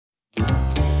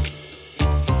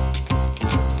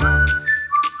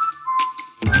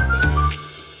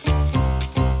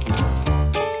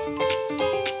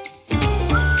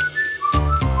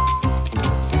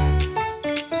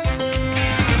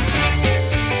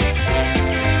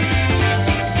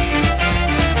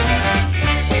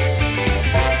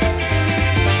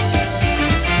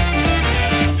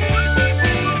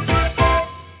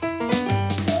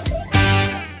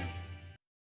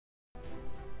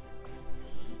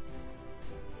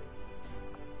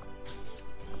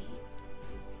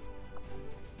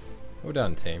Well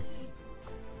done, team.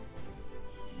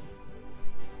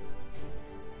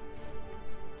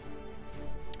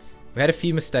 We had a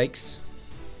few mistakes,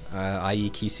 i.e.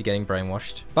 Kisu getting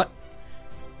brainwashed, but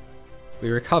we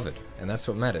recovered, and that's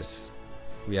what matters.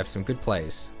 We have some good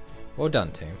plays. Well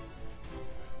done, team.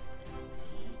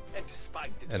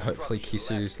 And hopefully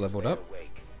Kisu's leveled up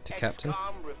to captain.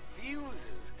 Refuses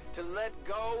to let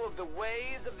go of the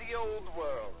ways of the old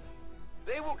world.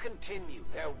 They will continue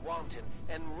their wanton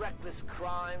and reckless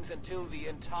crimes until the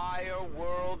entire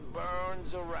world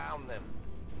burns around them.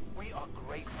 We are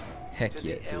grateful to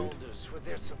the elders for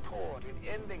their support in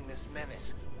ending this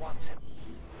menace once and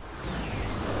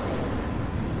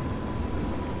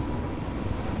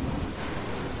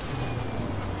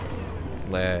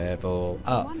level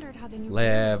up.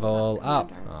 Level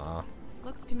up. Aw.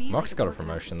 Mock's got a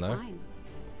promotion though.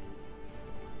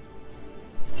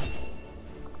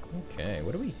 Okay,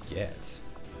 what do we get?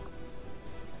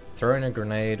 Throw in a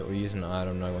grenade or use an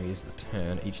item no one uses the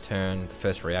turn. Each turn, the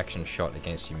first reaction shot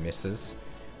against you misses.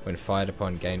 When fired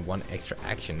upon, gain 1 extra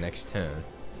action next turn.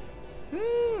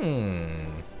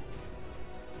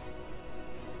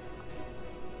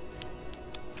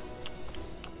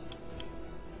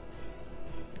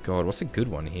 God, what's a good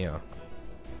one here?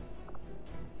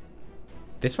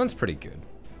 This one's pretty good.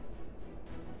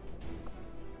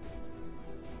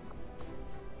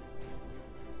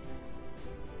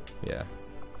 Yeah.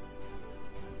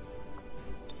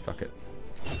 Fuck it.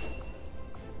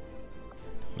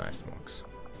 Nice, Mox.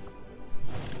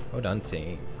 Well done,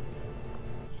 team.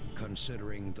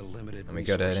 Considering the limited and we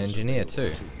got an engineer too.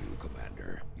 You,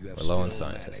 Commander, you have we're low on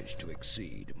scientists. To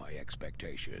exceed my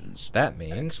expectations. That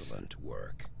means excellent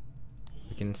work.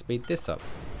 We can speed this up.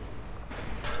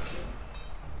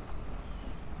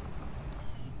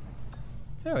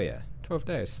 Hell yeah, 12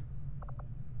 days.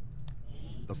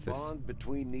 What's the this? bond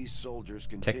between these soldiers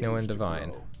Techno and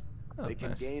Divine. Oh, they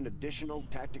can gain additional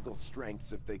tactical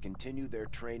strengths if they continue their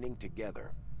training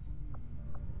together.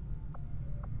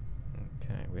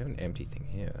 Okay, we have an empty thing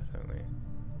here, don't we?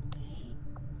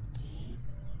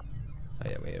 Oh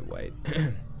yeah, we have wait.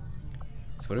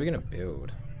 So what are we gonna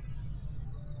build?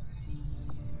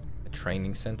 A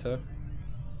training center?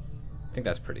 I think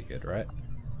that's pretty good, right?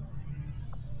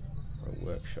 Or a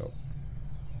workshop.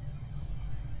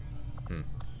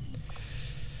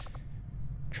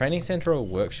 Training center or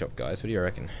workshop, guys? What do you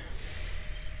reckon?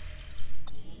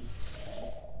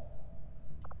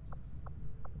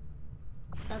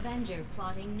 Avenger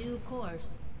plotting new course.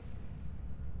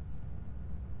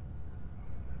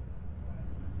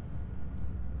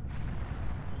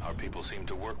 Our people seem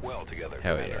to work well together.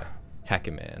 Hell yeah.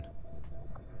 Hacker man.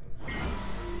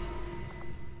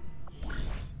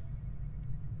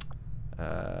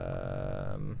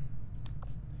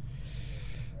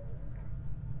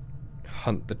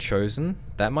 Hunt the Chosen.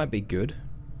 That might be good.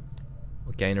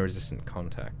 Or gain a resistant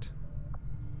contact.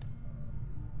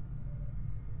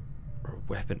 Or a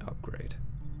weapon upgrade.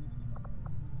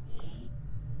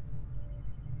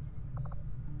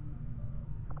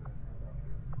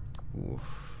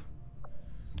 Oof.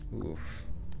 Oof.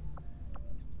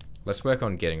 Let's work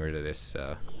on getting rid of this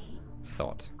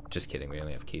thought. Just kidding, we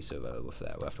only have Kisu available for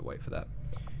that. We'll have to wait for that.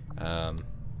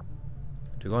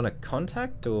 Do we want a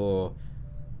contact or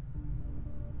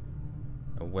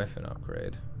a weapon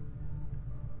upgrade?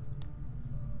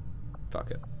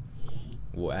 Fuck it.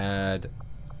 We'll add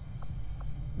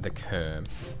the Kerm.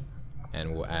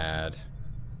 And we'll add...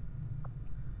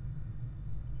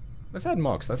 Let's add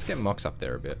Mox. Let's get Mox up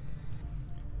there a bit.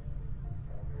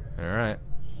 Alright.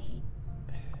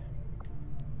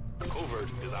 Covert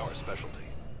is our specialty.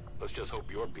 Let's just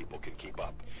hope your people can keep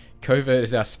up. Covert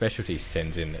is our specialty,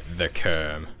 sends in the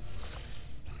Kerm.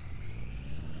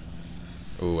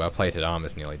 Ooh, our plated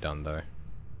armor's nearly done though.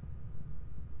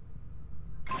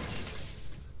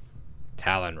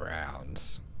 Talon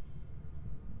rounds.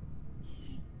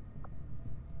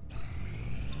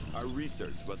 Our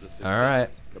research was a success, Alright.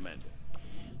 Commander.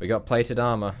 We got plated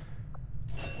armor.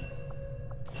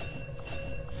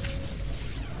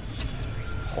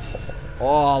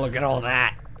 Oh, look at all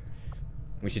that.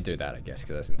 We should do that, I guess,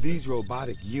 because that's insane. These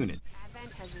robotic units.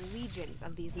 Advent has legions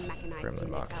of these mechanized Gremlin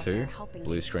units Mark out II, there helping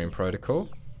Blue keep Screen the Protocol,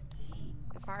 peace.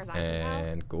 As far as I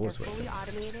and can Gore's tell, they're fully weapons.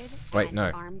 automated Wait, and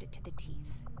no. armed to the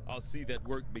teeth. I'll see that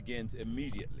work begins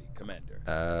immediately, Commander.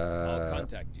 I'll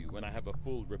contact you when I have a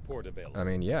full report available. I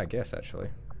mean, yeah, I guess, actually.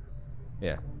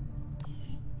 Yeah.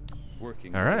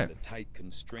 Working all right. within the tight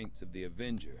constraints of the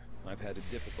Avenger, I've had a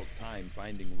difficult time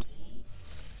finding...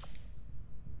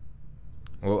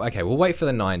 Well, okay, we'll wait for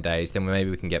the 9 days, then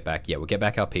maybe we can get back. Yeah, we'll get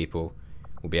back our people.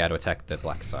 We'll be able to attack the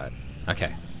black site.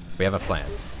 Okay, we have a plan.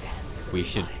 We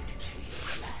should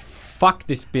fuck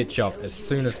this bitch up as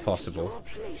soon as possible.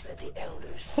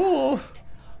 Oh.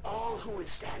 All who would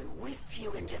stand with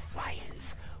you in defiance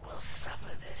will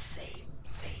suffer the same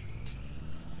fate.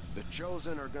 The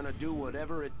Chosen are gonna do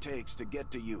whatever it takes to get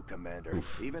to you, Commander.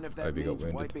 Oof. Even if I that hope you got means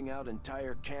wounded. wiping out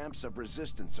entire camps of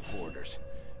resistance supporters.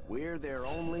 We're their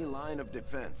only line of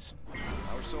defense.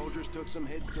 Our soldiers took some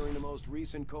hits during the most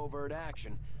recent covert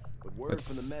action, but word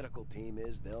from the medical team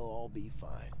is they'll all be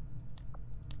fine.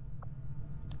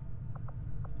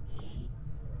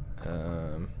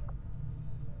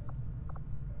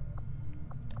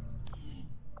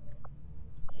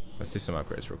 Let's do some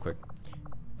upgrades real quick,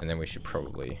 and then we should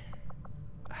probably.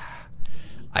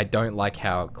 I don't like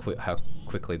how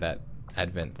quickly that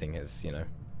advent thing is, you know.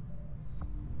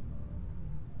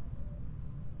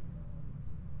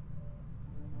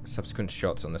 Subsequent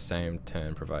shots on the same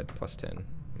turn provide +10.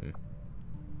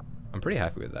 I'm pretty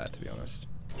happy with that, to be honest.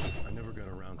 I never got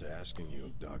around to asking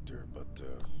you, Doctor, but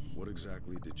what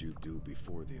exactly did you do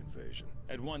before the invasion?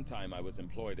 At one time, I was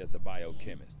employed as a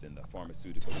biochemist in the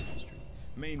pharmaceutical industry,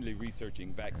 mainly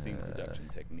researching vaccine production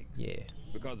techniques. Yeah.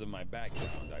 Because of my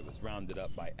background, I was rounded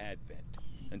up by Advent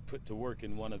and put to work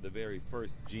in one of the very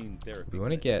first gene therapy. We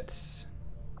want to get.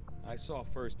 I saw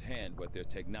firsthand what their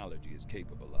technology is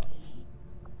capable of,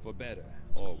 for better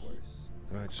or worse.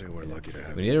 And I'd say we're lucky to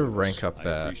have. We need to rank up I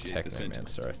appreciate the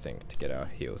Technomancer, I think, to get our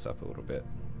heals up a little bit.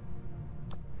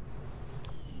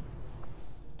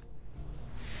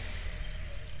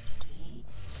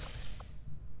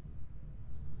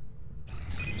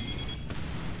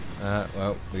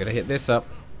 Well, we gotta hit this up.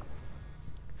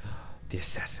 The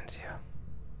assassin's here.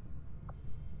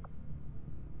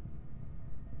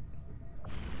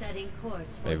 Setting course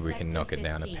for Maybe we can Sector knock it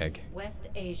down a 15, peg. West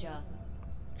Asia.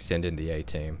 Send in the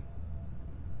A-team.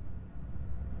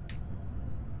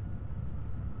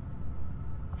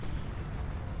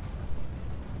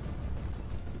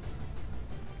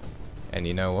 And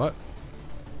you know what?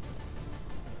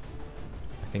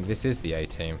 I think this is the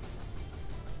A-team.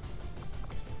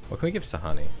 What can we give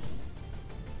Sahani?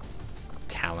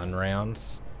 Talon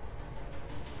rounds?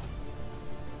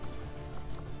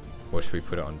 Or should we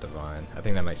put it on Divine? I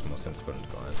think that makes more sense to put it on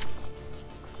Divine.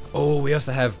 Oh, we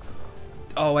also have...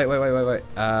 Oh, wait.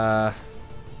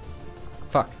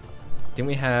 Fuck. Didn't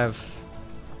we have...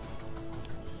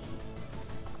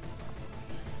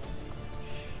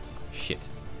 Shit.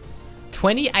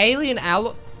 20 alien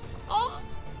alloy... Oh!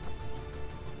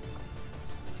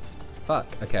 Fuck,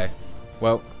 okay.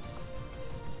 Well...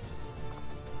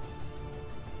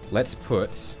 Let's put...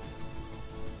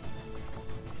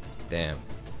 Damn.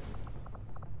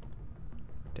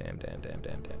 Damn.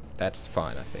 That's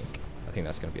fine, I think. I think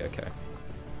that's gonna be okay.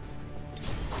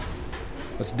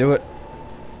 Let's do it.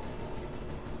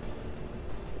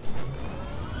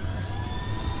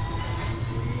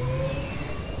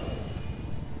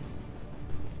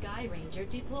 Sky Ranger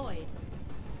deployed.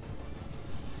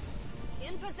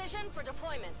 In position for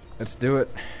deployment. Let's do it.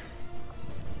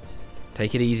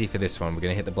 Take it easy for this one. We're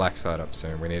gonna hit the black side up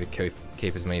soon. We need to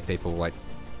keep as many people like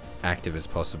active as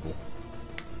possible.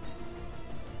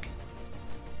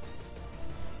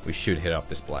 We should hit up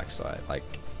this black side like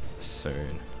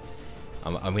soon.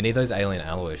 And we need those alien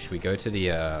alloys. Should we go to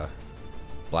the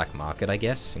black market, I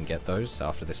guess, and get those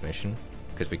after this mission?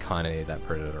 Because we kind of need that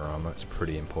predator armor. It's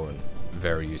pretty important.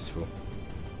 Very useful.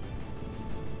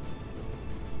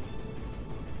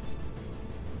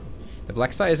 The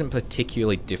black site isn't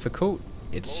particularly difficult.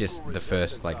 It's just the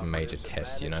first like major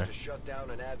test, you know. To shut down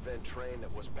an advent train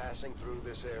that was passing through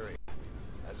this area.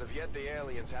 As of yet, the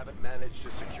aliens haven't managed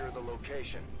to secure the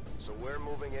location, so we're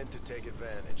moving in to take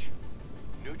advantage.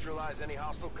 Neutralize any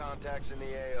hostile contacts in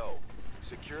the AO.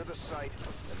 Secure the site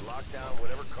and lock down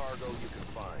whatever cargo you can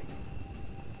find.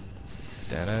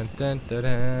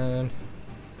 Dun.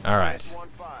 All right.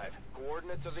 1-5.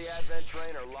 Coordinates of the advent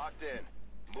train are locked in.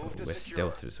 Move to We're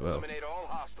secure. stealth as well. Eliminate all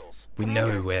hostiles. We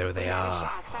know where they managed to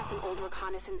are. access an old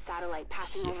reconnaissance satellite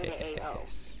passing over the AO.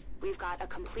 Yes. We've got a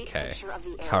complete Okay. picture of the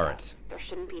area. Turret. There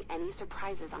shouldn't be any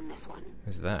surprises on this one.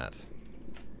 Who's that?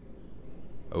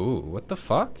 Oh, what the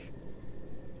fuck?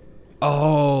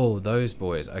 Oh, those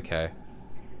boys. Okay.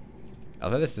 I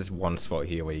thought there's this one spot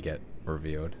here where you get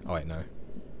revealed. Oh wait, no.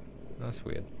 That's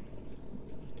weird.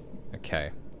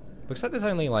 Okay. Looks like there's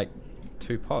only like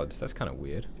 2 pods. That's kind of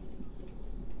weird.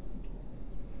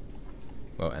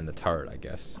 Well, and the turret, I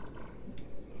guess.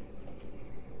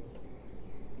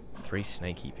 3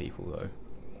 snaky people, though.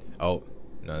 Oh,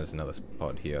 no, there's another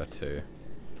pod here, too.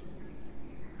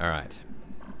 Alright.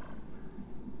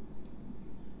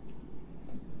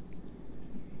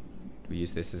 Do we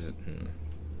use this as a...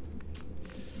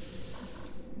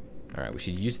 Alright, we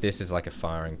should use this as like a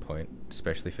firing point,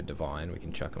 especially for Divine. We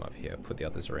can chuck them up here, put the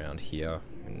others around here,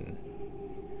 and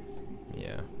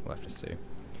yeah, we'll have to see.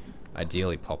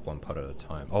 Ideally pop one pot at a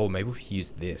time. Oh, maybe if we use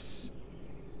this.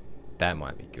 That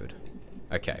might be good.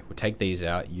 Okay, we'll take these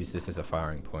out, use this as a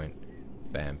firing point.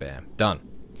 Bam, bam. Done.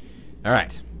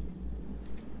 Alright.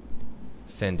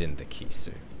 Send in the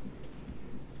Kisu.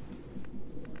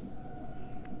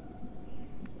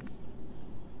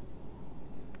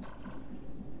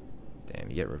 Damn,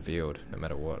 you get revealed no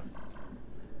matter what.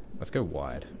 Let's go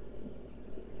wide.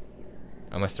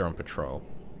 Unless they're on patrol.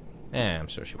 I'm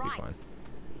sure she'll be fine.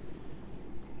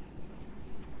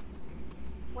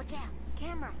 Watch out,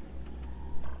 camera.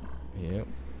 Yep.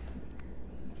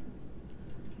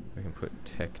 We can put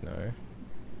Techno.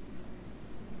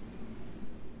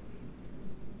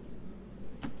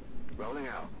 Rolling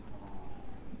out.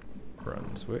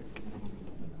 Brunswick.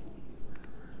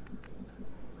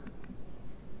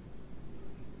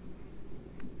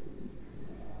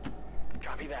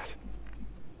 Copy that.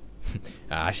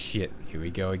 Ah shit, here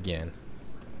we go again.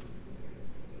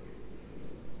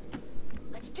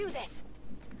 Let's do this.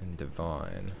 And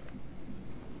Divine.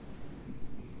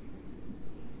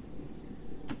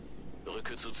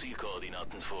 Rücke zu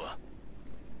Zielkoordinaten vor.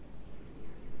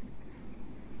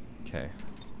 Okay.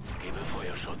 Gebe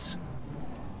Feuerschutz.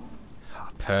 Ah,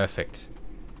 perfect.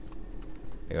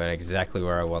 They're going exactly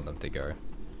where I want them to go.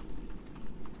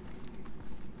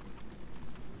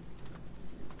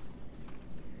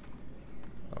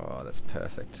 Oh, that's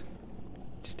perfect.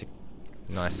 Just a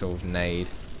nice old nade.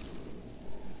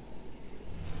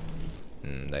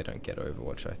 They don't get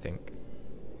Overwatch, I think.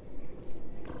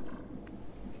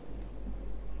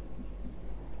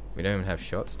 We don't even have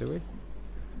shots, do we?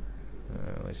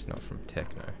 At least not from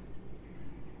Techno.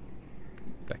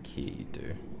 Back here you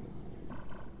do.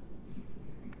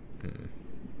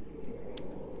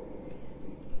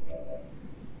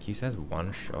 Hughes has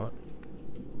one shot.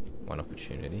 One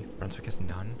opportunity. Brunswick has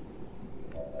none.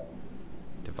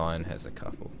 Divine has a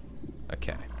couple.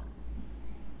 Okay.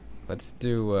 Let's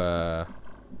do,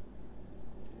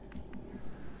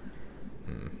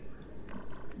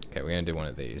 Okay, we're gonna do one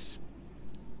of these.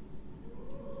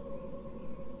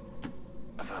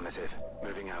 Affirmative.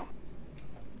 Moving out.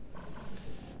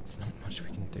 There's not much we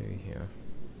can do here.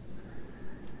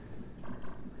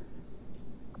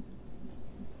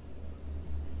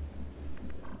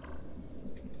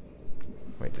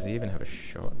 Wait, does he even have a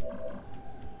shot?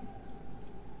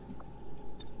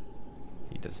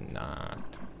 He does not.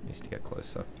 He needs to get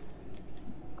closer.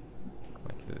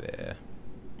 Like there.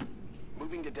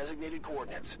 Moving to designated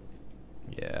coordinates.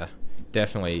 Yeah.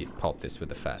 Definitely pulp this with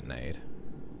the fat nade.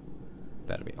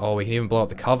 That'll be... Oh, we can even blow up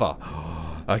the cover.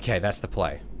 Okay, that's the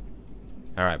play.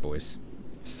 Alright, boys.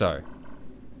 So.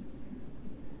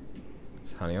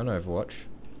 Is Honey on Overwatch?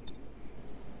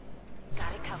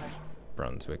 Got it covered.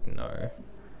 Brunswick, no.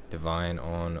 Divine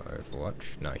on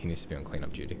Overwatch. No, he needs to be on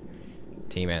cleanup duty.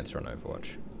 Team Ants are on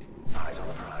Overwatch. Eyes on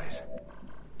the prize.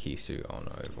 Kisu on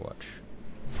Overwatch.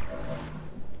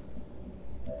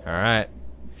 Alright.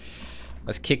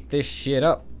 Let's kick this shit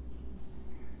up.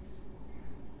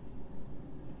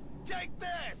 Take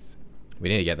this! We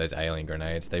need to get those alien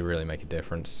grenades. They really make a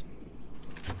difference.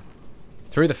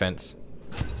 Through the fence.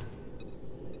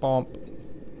 Bomb.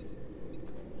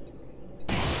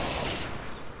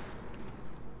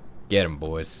 Get him,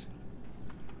 boys.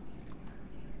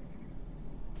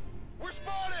 We're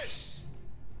spotted!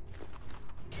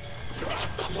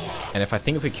 And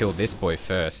if we kill this boy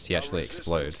first, he actually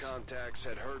explodes. Contacts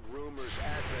had heard rumors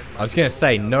I was gonna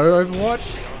say, no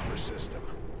Overwatch? system.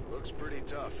 Looks pretty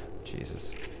tough.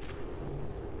 Jesus.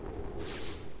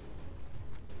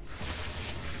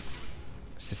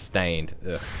 Sustained.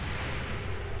 Ugh.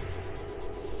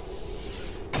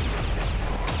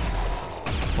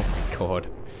 Oh my god.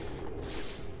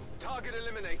 Target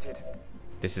eliminated.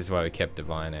 This is why we kept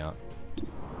Divine out.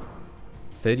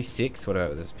 36? What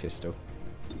about this pistol?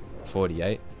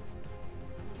 48?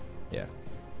 Yeah.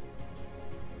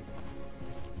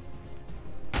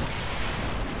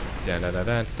 Dun dun dun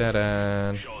dun dun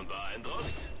dun.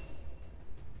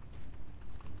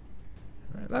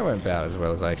 Alright, that went about as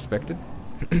well as I expected.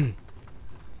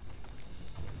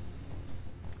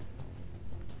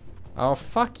 Oh,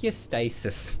 fuck your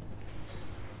stasis.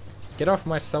 Get off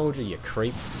my soldier, you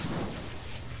creep.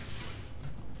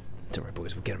 Don't worry,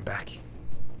 boys, we'll get him back.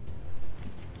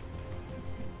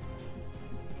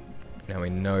 Now we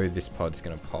know this pod's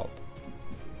gonna pop.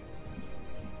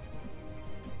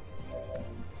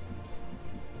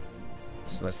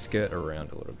 So let's skirt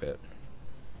around a little bit.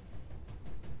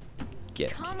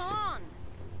 Get him, Come Kisu. on.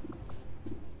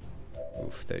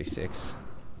 Oof, 36.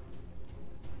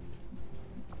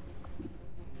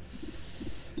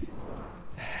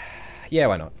 Yeah,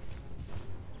 why not?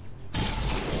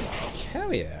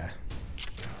 Hell yeah.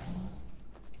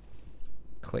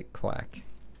 Click clack.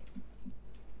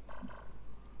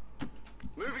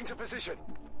 Moving to position.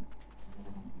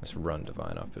 Let's run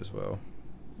Divine up as well.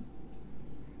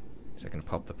 So I can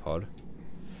pop the pod.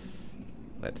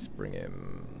 Let's bring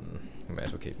him... We may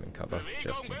as well keep him in cover,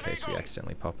 just in case we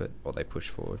accidentally pop it, or they push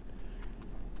forward.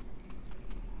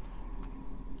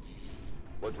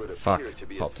 What would Fuck, appear to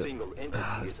be a popped it. single entity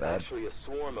That's is bad. actually a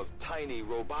swarm of tiny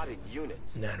robotic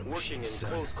units Nano working in machines,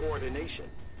 son. close coordination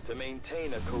to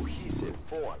maintain a cohesive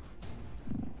form.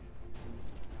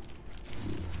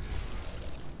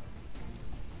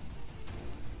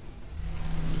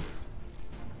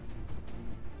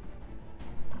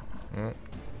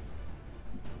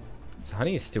 So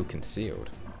Honey is still concealed.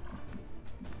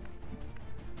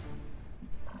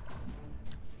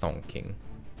 Thonking.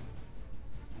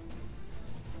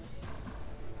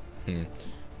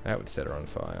 That would set her on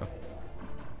fire.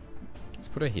 Let's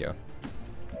put her here.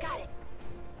 Got it.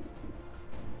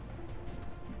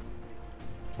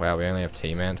 Wow, we only have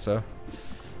T-Mancer.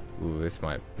 Ooh, this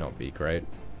might not be great.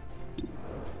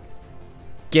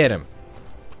 Get him!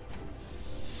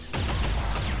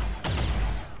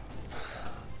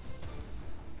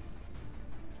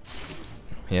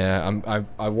 Yeah,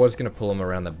 I was gonna pull him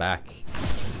around the back,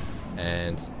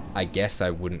 and I guess I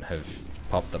wouldn't have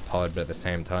popped the pod, but at the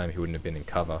same time he wouldn't have been in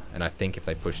cover. And I think if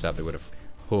they pushed up, they would have.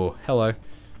 Oh, hello.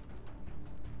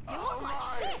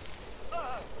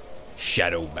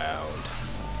 Shadowbound.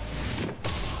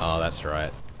 Oh, that's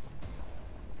right.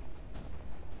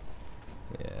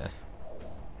 Yeah.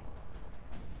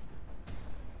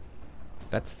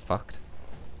 That's fucked.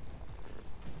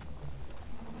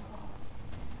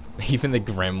 Even the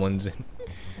gremlins.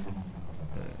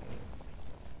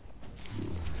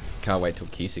 Can't wait till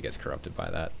Kisu gets corrupted by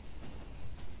that.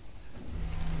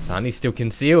 Sahani's still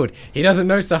concealed. He doesn't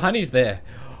know Sahani's there.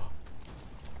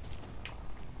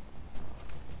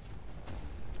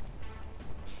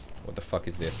 What the fuck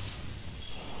is this?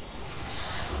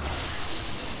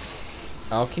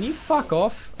 Oh, can you fuck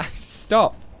off?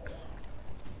 Stop.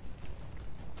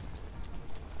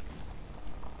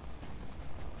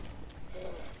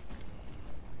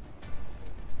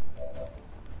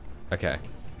 Okay.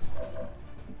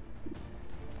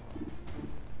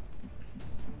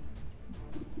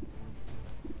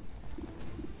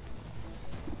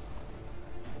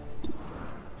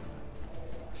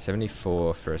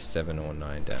 $74 for a 7 or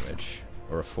 9 damage,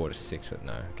 or a 4 to 6 with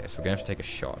no. Okay, so we're gonna have to take a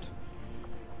shot,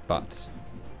 but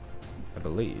I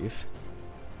believe.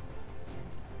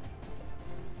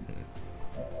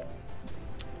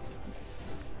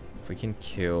 If we can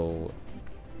kill.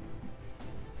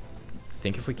 I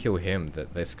think if we kill him,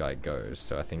 that this guy goes.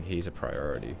 So I think he's a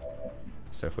priority.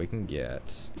 So if we can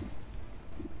get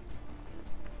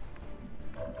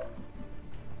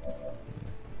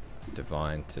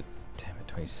Divine to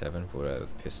 27, put it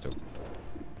with pistol.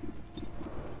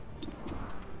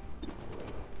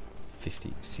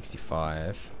 50,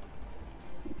 65.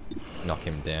 Knock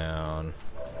him down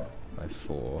by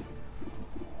 4.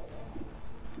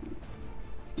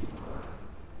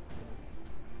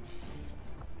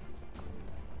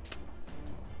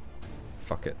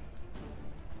 Fuck it.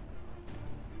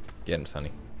 Get him,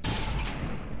 Sonny.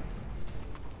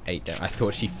 8 down. I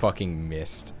thought she fucking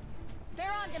missed.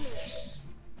 They're on to me.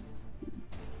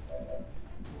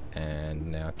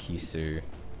 And now Kisu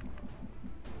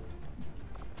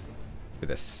with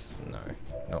a no,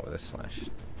 not with a slash.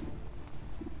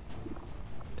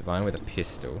 Divine with a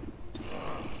pistol.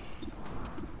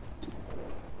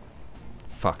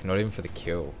 Fuck, not even for the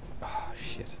kill. Oh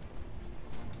shit.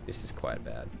 This is quite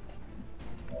bad.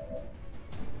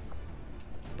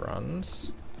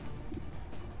 Bronze.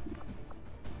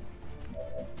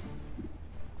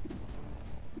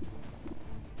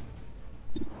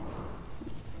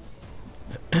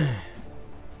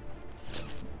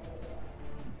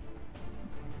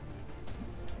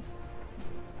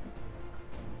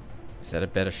 Is that a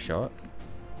better shot?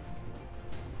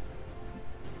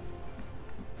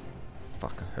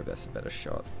 Fuck, I hope that's a better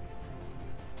shot.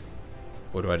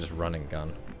 Or do I just run and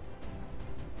gun?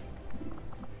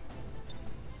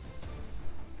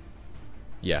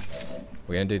 Yeah,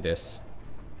 we're gonna do this.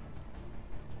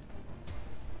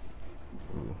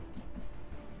 Ooh.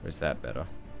 Or is that better?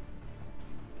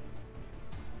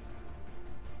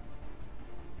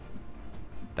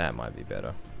 That might be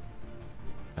better.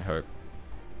 I hope.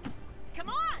 Come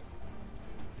on!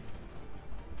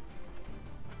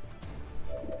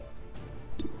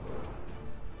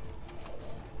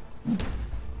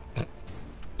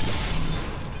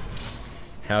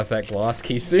 How's that glass,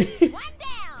 Kisu? One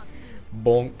down!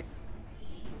 Bonk.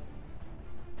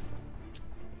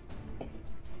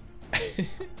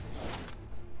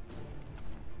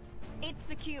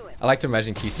 queuing. I like to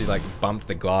imagine Kisu like bumped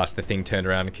the glass, the thing turned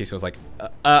around and Kisu was like,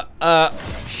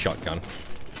 shotgun.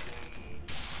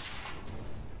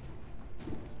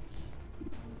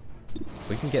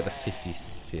 We can get the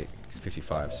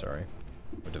 55, sorry,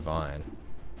 or divine.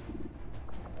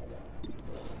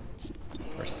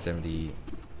 Or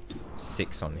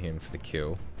 76 on him for the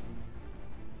kill.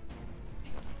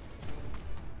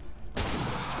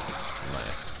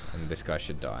 Nice. And this guy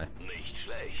should die. Nicht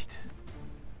schlecht.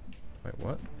 Wait,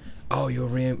 what? Oh, you're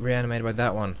reanimated by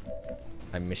that one.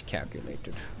 I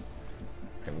miscalculated.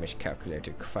 I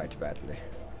miscalculated quite badly.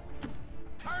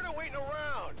 Tired of waiting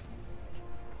around.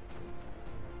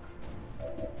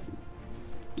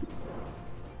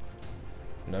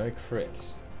 No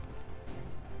crits.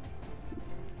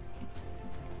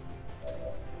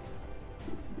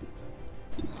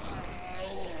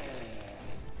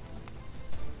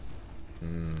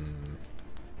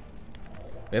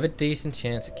 We have a decent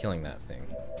chance at killing that thing.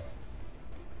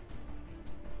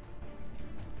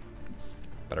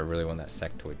 But I really want that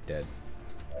sectoid dead.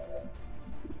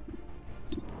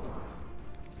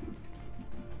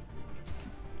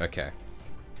 Okay.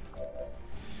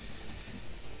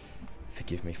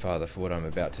 Forgive me, Father, for what I'm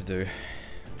about to do.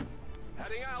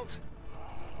 Heading out.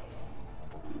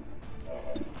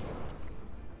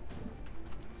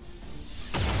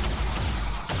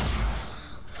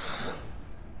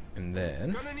 And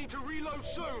then Gonna need to reload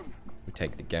soon. we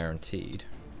take the guaranteed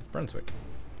with Brunswick.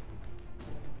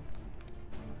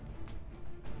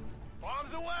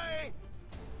 Bombs away.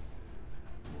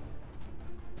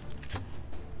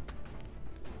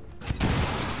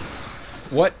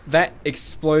 What? That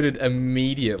exploded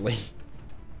immediately.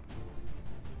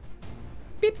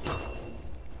 Beep.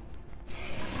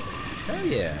 Hell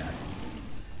yeah.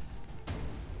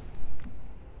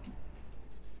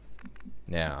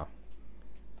 Now,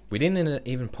 we didn't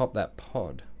even pop that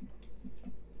pod.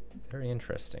 Very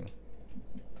interesting.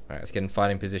 Alright, let's get in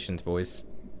fighting positions, boys.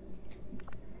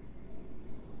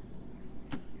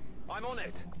 I'm on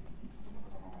it.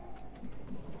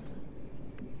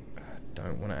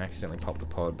 Don't want to accidentally pop the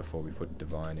pod before we put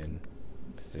Divine in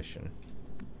position.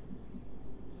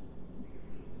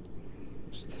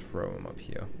 Just throw him up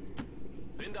here.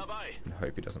 Bin dabei. And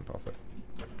hope he doesn't pop it.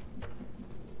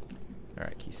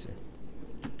 Alright, Kisu.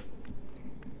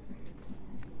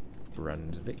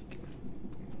 Brunswick.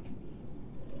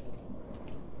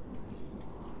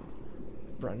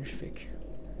 Brunswick.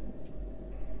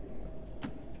 Yeah,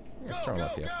 let's throw him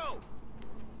up here. Go.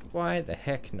 Why the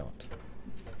heck not?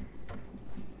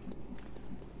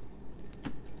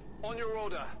 On your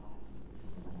order.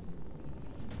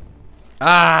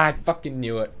 Ah, I fucking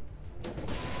knew it.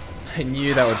 I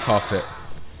knew that would pop it.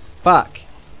 Fuck.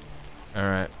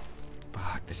 Alright.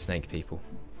 Fuck, the snake people.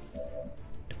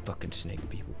 The fucking snake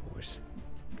people, boys.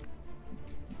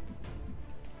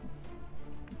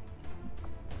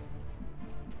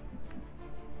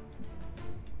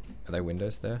 Are there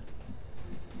windows there?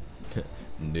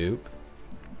 Nope.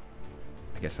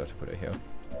 I guess we'll have to put it here.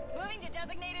 Moving to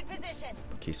designated position.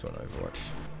 Keys on Overwatch.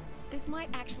 This might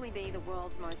actually be the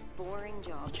world's most boring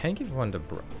job. You can give one to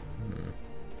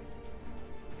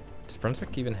Does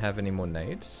Brunswick even have any more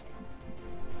nades?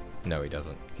 No, he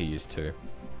doesn't. He used to.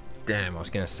 Damn, I was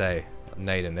gonna say a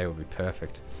nade and they would be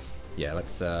perfect. Yeah,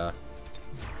 let's I'm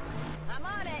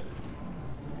on it.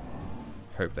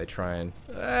 hope they try and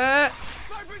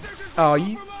oh,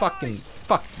 you fucking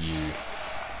fuck you.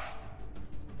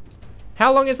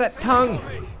 How long is that tongue?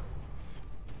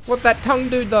 What'd that tongue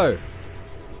do though?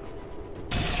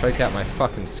 Choke out my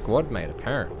fucking squad mate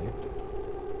apparently.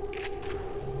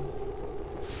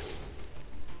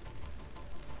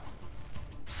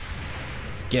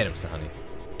 Get him, Sahani.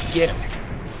 Get him.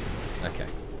 Okay.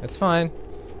 It's fine.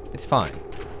 It's fine.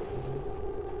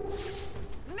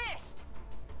 Missed.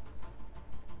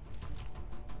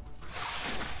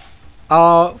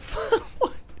 Oh,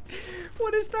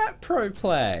 what is that pro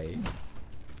play?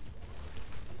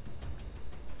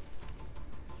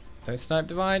 Don't snipe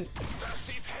Divine.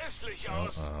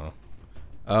 Uh-oh.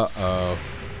 Uh-oh.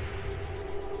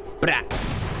 Brat.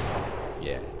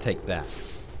 Yeah, take that.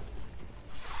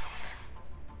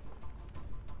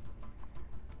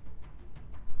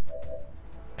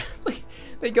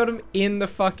 They got him in the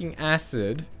fucking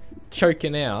acid,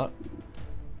 choking out.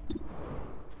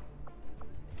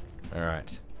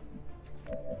 Alright.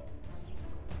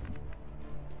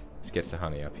 Let's get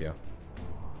Sahani up here.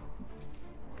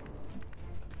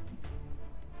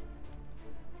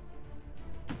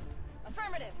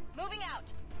 Affirmative. Moving out.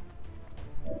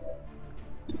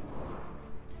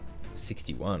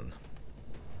 61.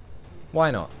 Why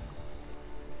not?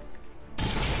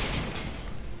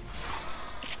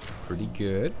 pretty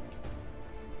good.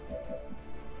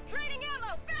 Trading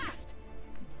ammo, fast!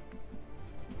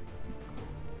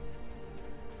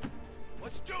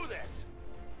 Let's do this!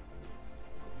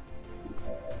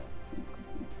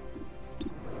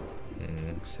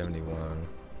 71.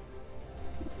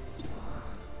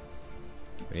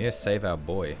 We need to save our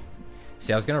boy.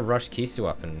 See, I was gonna rush Kisu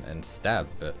up and stab,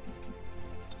 but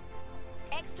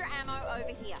Extra ammo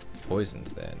over here.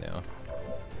 poison's there now.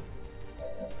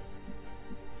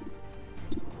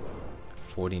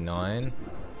 49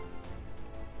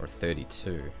 or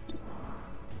 32.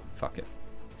 Fuck it.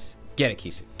 Get it,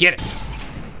 Kisu. Get it!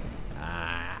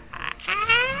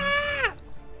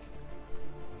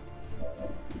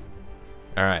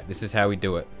 Alright, this is how we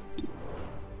do it.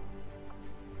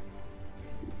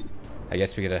 I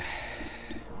guess we gotta...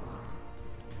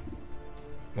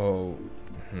 Whoa.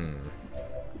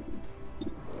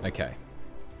 Okay.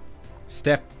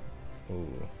 Step.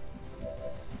 Ooh.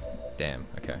 Damn,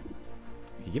 okay.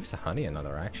 He gives the honey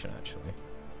another action, actually.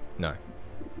 No.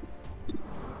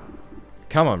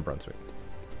 Come on, Brunswick.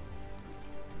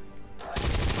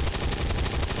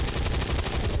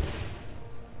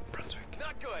 Brunswick.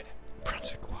 Not good.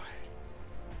 Brunswick, why?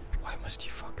 Why must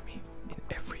you fuck me in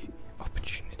every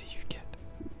opportunity you get?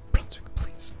 Brunswick,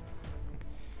 please.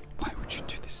 Why would you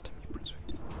do this to me, Brunswick?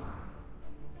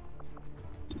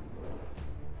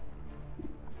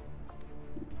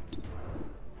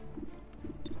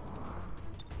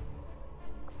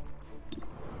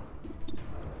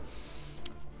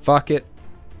 Fuck it.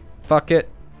 Fuck it.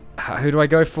 Who do I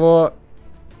go for?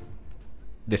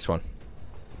 This one.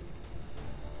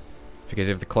 Because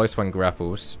if the close one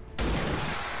grapples,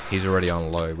 he's already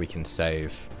on low. We can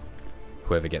save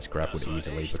whoever gets grappled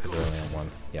easily because they're only on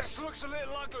one. Yes. Looks a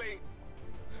little ugly.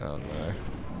 Oh no.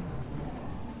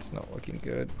 It's not looking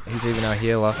good. He's even our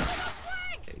healer.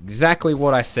 Exactly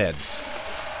what I said.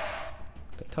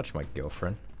 Don't touch my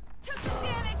girlfriend.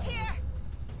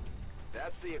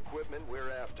 That's the equipment we're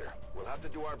after. We'll have to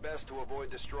do our best to avoid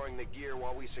destroying the gear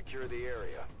while we secure the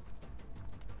area.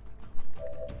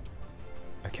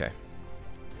 Okay.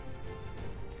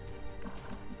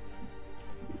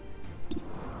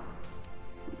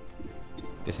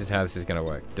 This is how this is gonna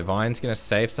work. Divine's gonna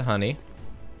save Sahani.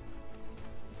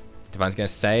 Divine's gonna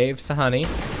save Sahani.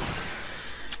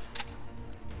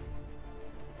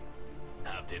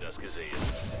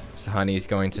 Sahani is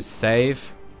going to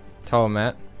save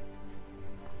Tolmat.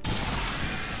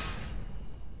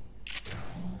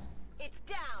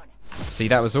 See,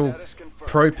 that was all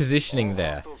pro positioning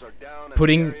there.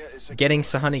 Getting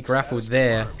Sahani grappled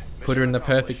there, put her in the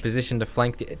perfect position to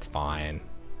flank the... It's fine.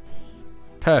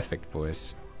 Perfect,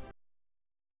 boys.